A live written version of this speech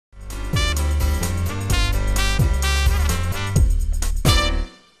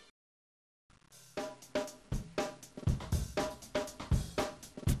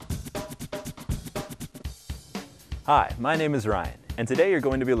Hi, my name is Ryan, and today you're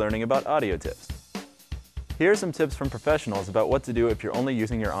going to be learning about audio tips. Here are some tips from professionals about what to do if you're only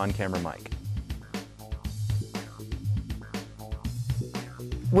using your on-camera mic.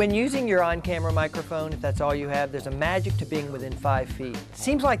 When using your on-camera microphone, if that's all you have, there's a magic to being within 5 feet. It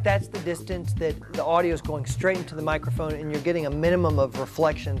seems like that's the distance that the audio is going straight into the microphone and you're getting a minimum of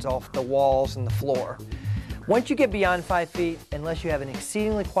reflections off the walls and the floor. Once you get beyond 5 feet, unless you have an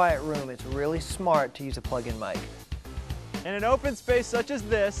exceedingly quiet room, it's really smart to use a plug-in mic. In an open space such as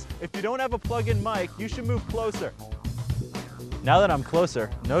this, if you don't have a plug-in mic, you should move closer. Now that I'm closer,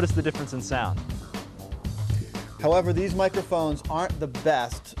 notice the difference in sound. However, these microphones aren't the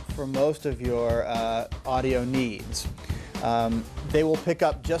best for most of your audio needs. They will pick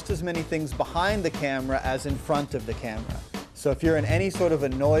up just as many things behind the camera as in front of the camera. So if you're in any sort of a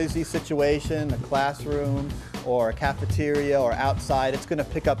noisy situation, a classroom or a cafeteria or outside, it's going to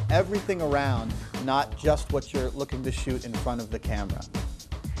pick up everything around, not just what you're looking to shoot in front of the camera.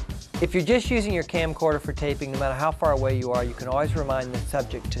 If you're just using your camcorder for taping, no matter how far away you are, you can always remind the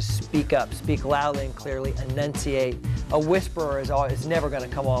subject to speak up, speak loudly and clearly, enunciate. A whisperer is never going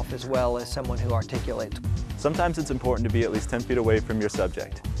to come off as well as someone who articulates. Sometimes it's important to be at least 10 feet away from your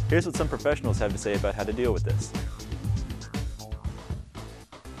subject. Here's what some professionals have to say about how to deal with this.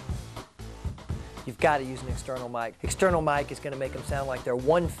 You've got to use an external mic. External mic is going to make them sound like they're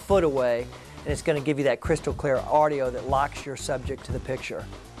 1 foot away, and it's going to give you that crystal clear audio that locks your subject to the picture.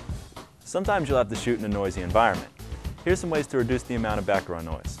 Sometimes you'll have to shoot in a noisy environment. Here's some ways to reduce the amount of background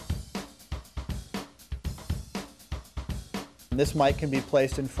noise. This mic can be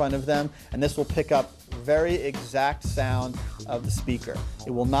placed in front of them, and this will pick up very exact sound of the speaker.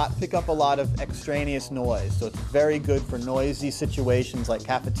 It will not pick up a lot of extraneous noise, so it's very good for noisy situations like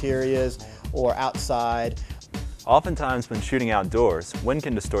cafeterias or outside. Oftentimes when shooting outdoors, wind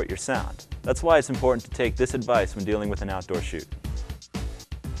can distort your sound. That's why it's important to take this advice when dealing with an outdoor shoot.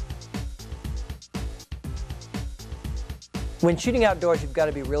 When shooting outdoors, you've got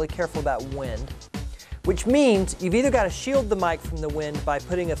to be really careful about wind, which means you've either got to shield the mic from the wind by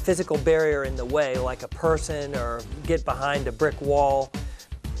putting a physical barrier in the way, like a person, or get behind a brick wall,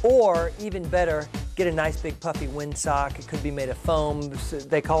 or even better, get a nice big puffy wind sock. It could be made of foam.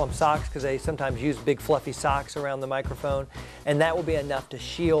 They call them socks because they sometimes use big fluffy socks around the microphone, and that will be enough to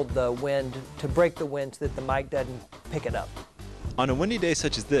shield the wind, to break the wind so that the mic doesn't pick it up. On a windy day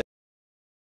such as this,